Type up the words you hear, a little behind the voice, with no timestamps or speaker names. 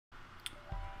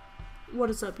What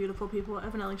is up, beautiful people?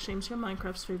 Evan Alex James here,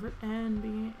 Minecraft's favorite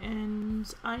enemy,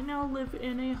 and I now live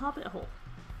in a hobbit hole.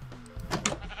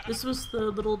 This was the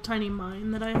little tiny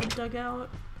mine that I had dug out.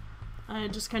 I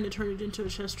just kind of turned it into a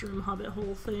chest room hobbit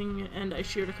hole thing, and I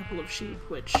sheared a couple of sheep,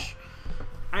 which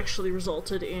actually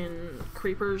resulted in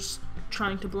creepers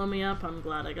trying to blow me up. I'm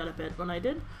glad I got a bed when I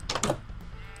did.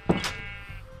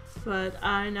 But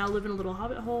I now live in a little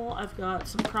hobbit hole. I've got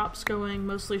some crops going,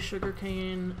 mostly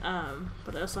sugarcane,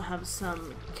 but I also have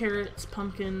some carrots,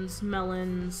 pumpkins,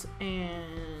 melons,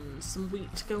 and some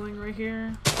wheat going right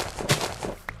here.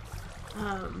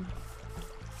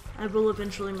 I will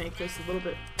eventually make this a little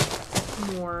bit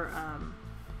more,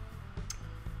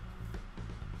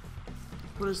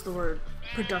 what is the word?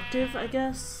 Productive, I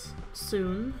guess,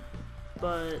 soon.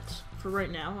 But for right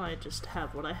now, I just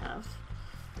have what I have.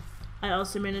 I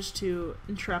also managed to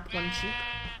entrap one sheep,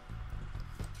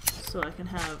 so I can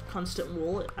have constant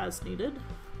wool as needed,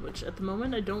 which at the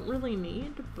moment I don't really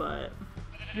need, but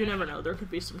you never know, there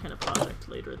could be some kind of project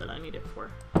later that I need it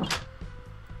for.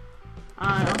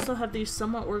 I also have these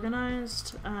somewhat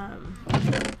organized.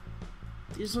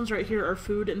 These ones right here are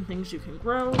food and things you can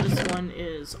grow. This one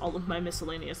is all of my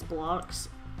miscellaneous blocks,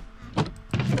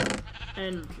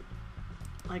 and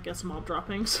I guess mob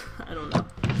droppings, I don't know.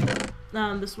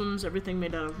 This one's everything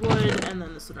made out of wood, and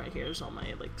then this one right here is all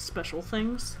my, like, special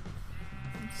things.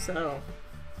 So,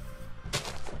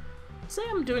 I'd say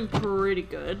I'm doing pretty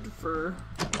good for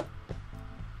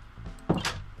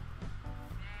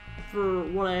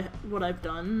what I've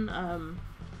done.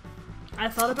 I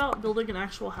thought about building an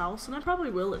actual house, and I probably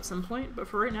will at some point, but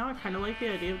for right now I kind of like the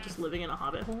idea of just living in a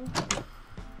hobbit hole.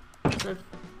 Because I've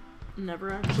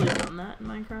never actually done that in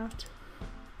Minecraft.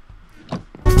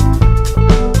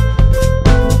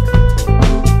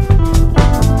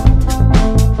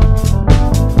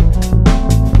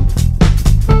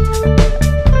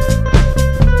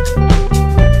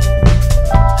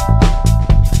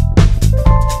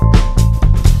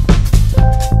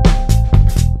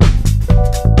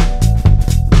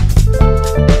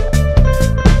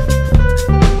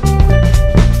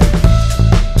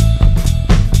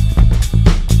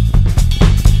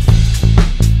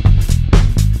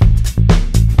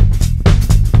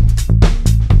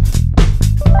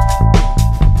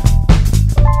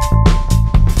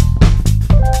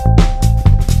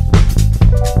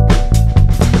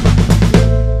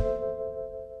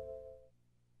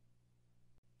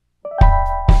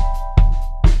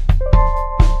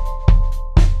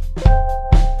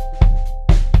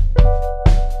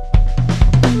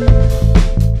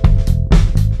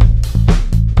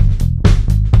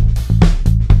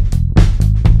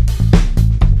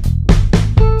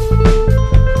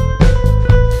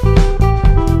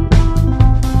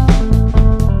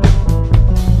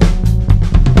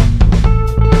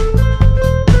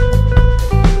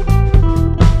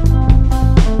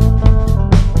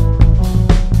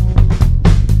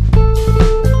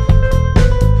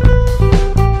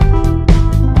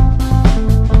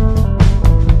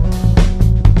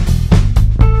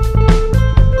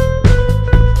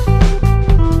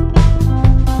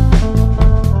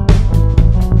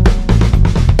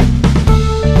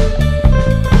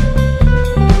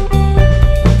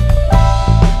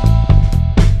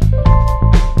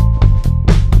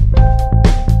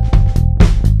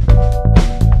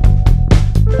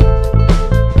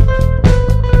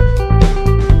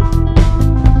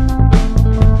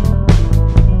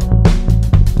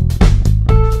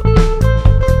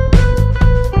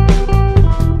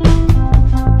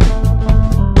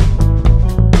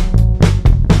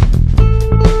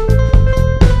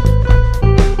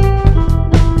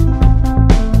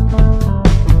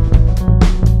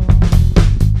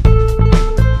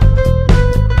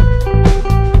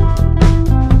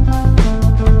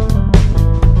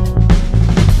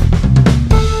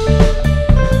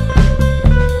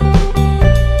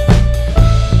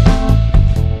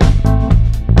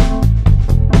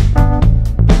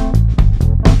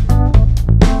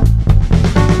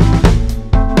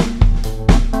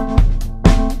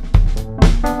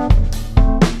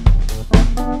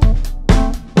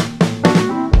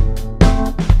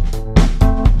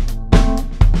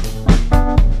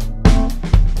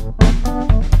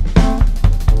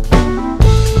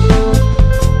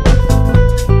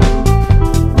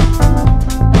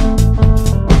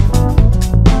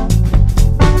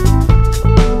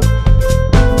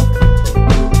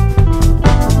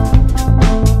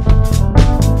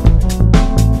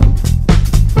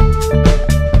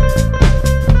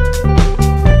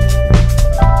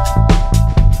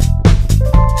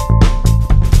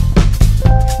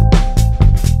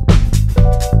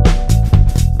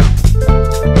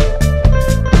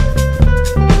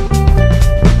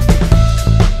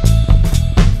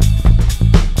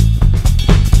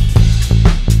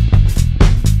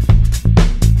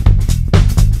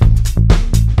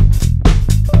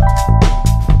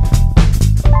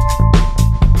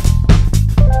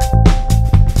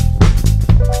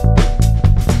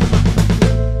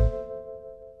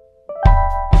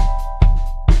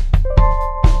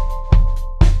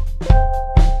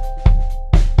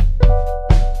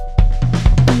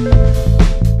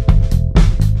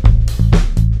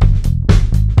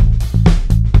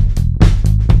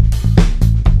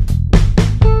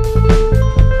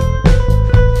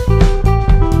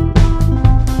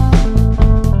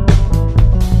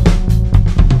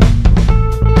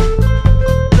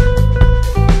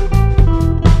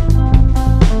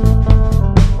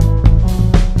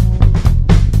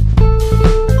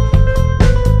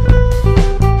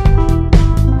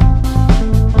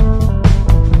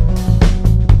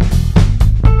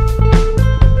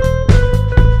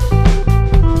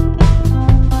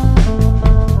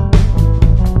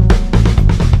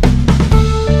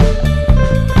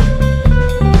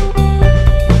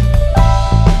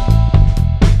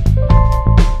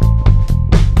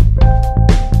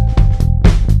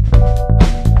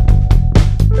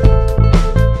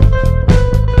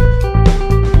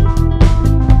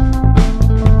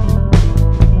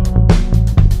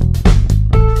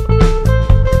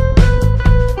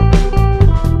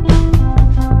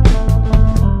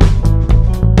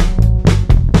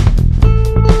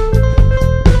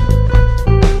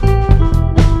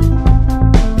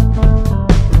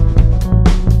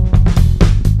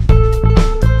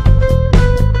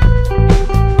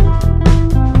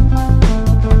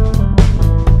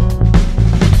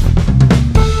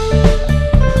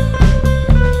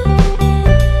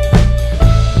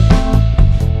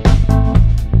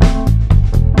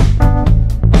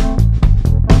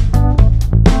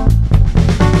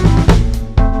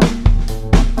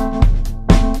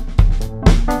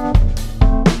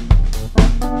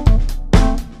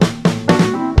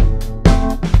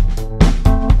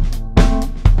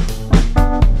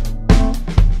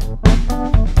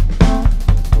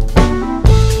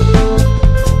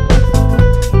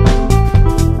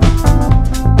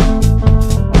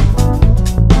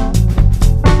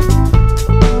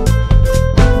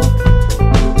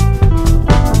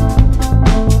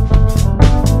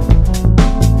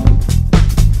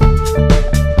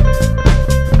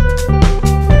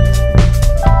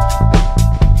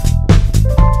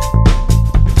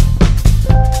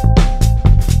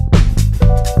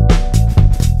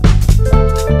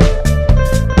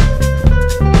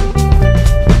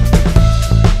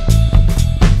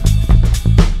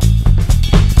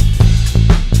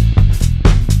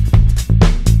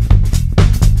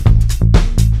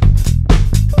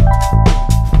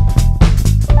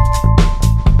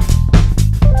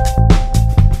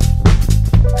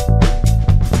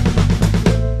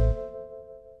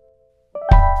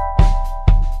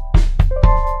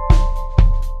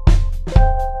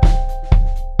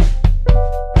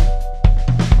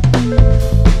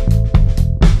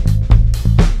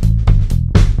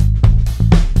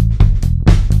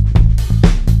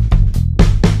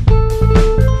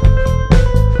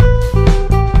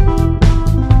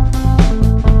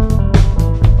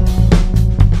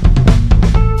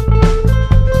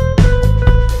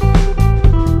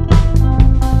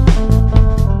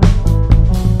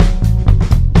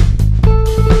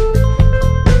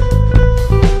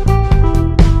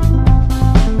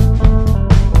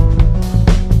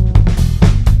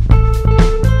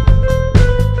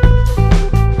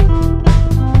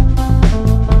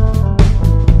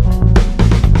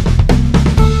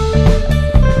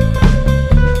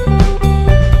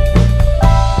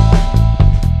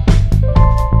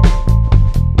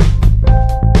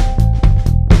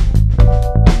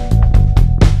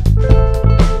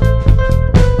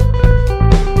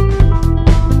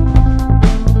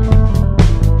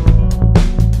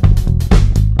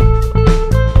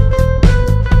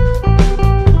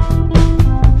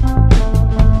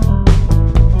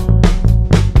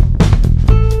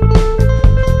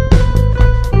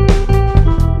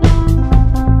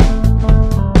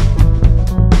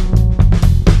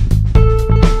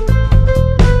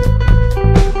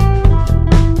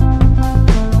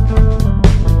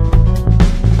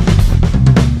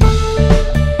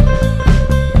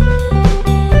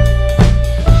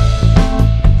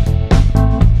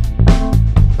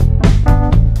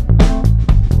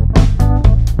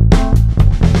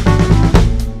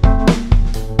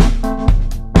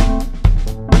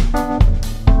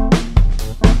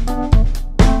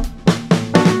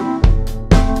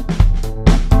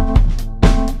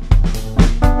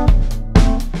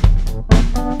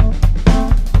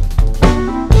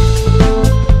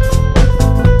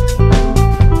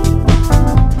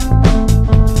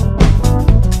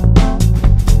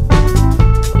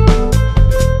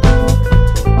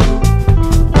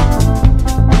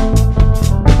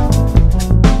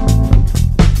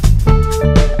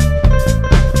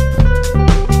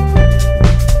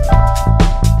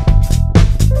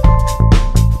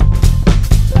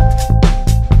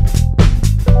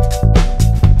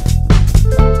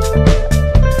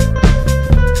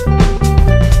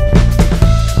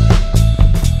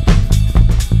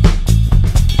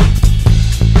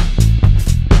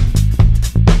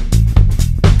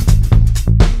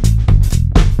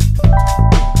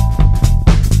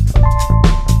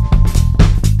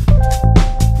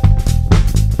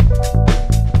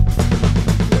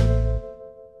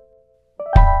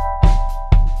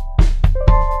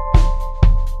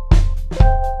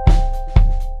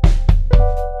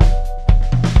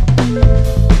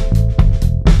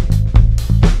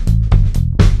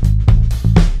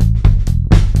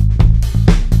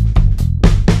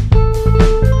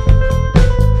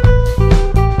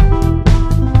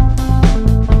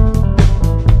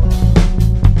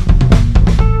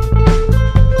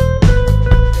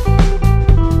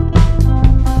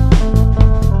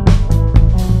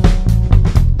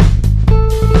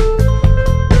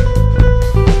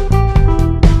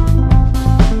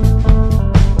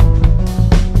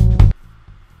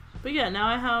 But yeah, now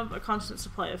I have a constant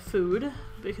supply of food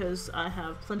because I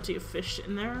have plenty of fish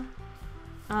in there.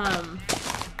 I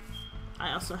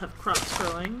also have crops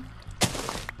growing.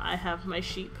 I have my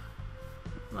sheep.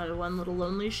 My one little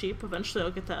lonely sheep. Eventually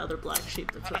I'll get that other black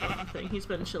sheep that's with the thing. He's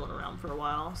been chilling around for a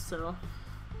while, so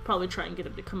probably try and get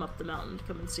him to come up the mountain to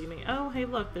come and see me. Oh, hey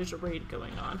look, there's a raid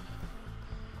going on.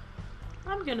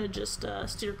 I'm gonna just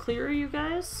steer clear of you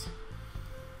guys.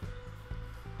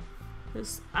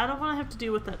 Because I don't want to have to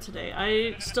deal with that today.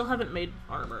 I still haven't made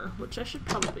armor, which I should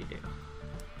probably do.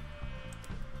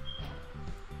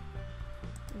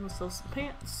 I'm gonna sell some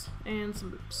pants and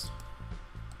some boots.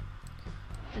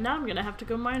 And now I'm gonna have to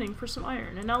go mining for some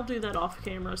iron, and I'll do that off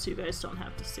camera so you guys don't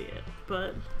have to see it,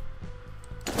 but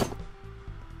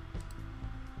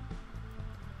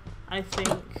I think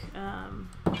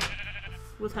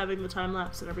with having the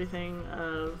time-lapse and everything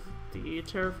of the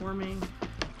terraforming,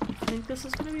 I think this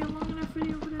is gonna be a long enough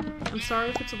video for today. I'm sorry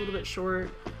if it's a little bit short.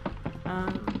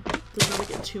 Didn't really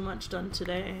get too much done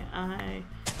today. I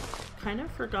kind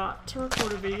of forgot to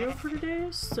record a video for today,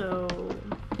 so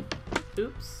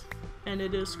oops. And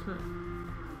it is current.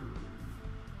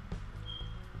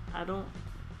 I don't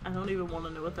even want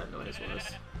to know what that noise was.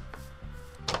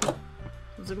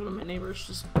 It's like one of my neighbors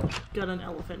just got an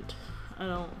elephant. I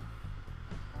don't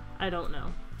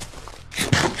know.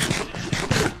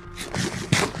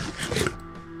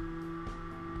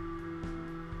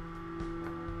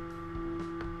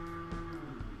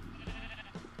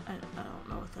 I don't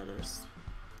know what that is.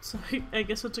 So I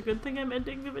guess it's a good thing I'm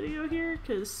ending the video here,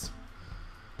 because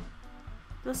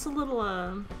that's a little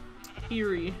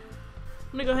eerie.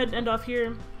 I'm gonna go ahead and end off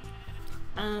here.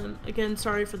 Again,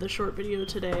 sorry for the short video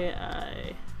today.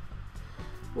 I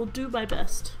will do my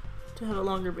best to have a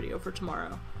longer video for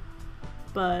tomorrow.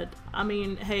 But, I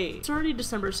mean, hey, it's already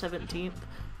December 17th,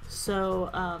 so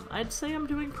I'd say I'm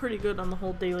doing pretty good on the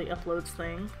whole daily uploads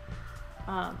thing.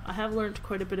 I have learned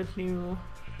quite a bit of new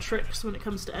tricks when it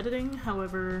comes to editing,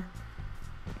 however,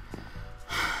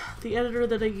 the editor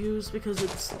that I use, because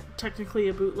it's technically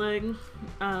a bootleg,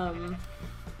 a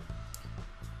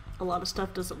lot of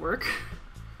stuff doesn't work.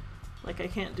 Like, I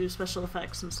can't do special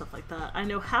effects and stuff like that. I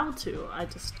know how to, I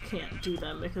just can't do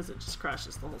them because it just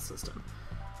crashes the whole system.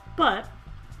 But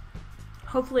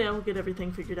hopefully I will get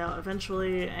everything figured out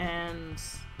eventually, and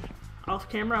off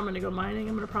camera I'm going to go mining.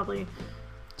 I'm going to probably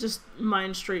just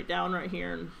mine straight down right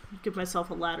here and give myself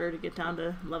a ladder to get down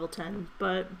to level 10.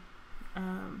 But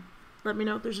let me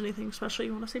know if there's anything special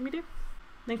you want to see me do.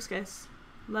 Thanks guys.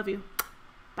 Love you.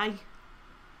 Bye.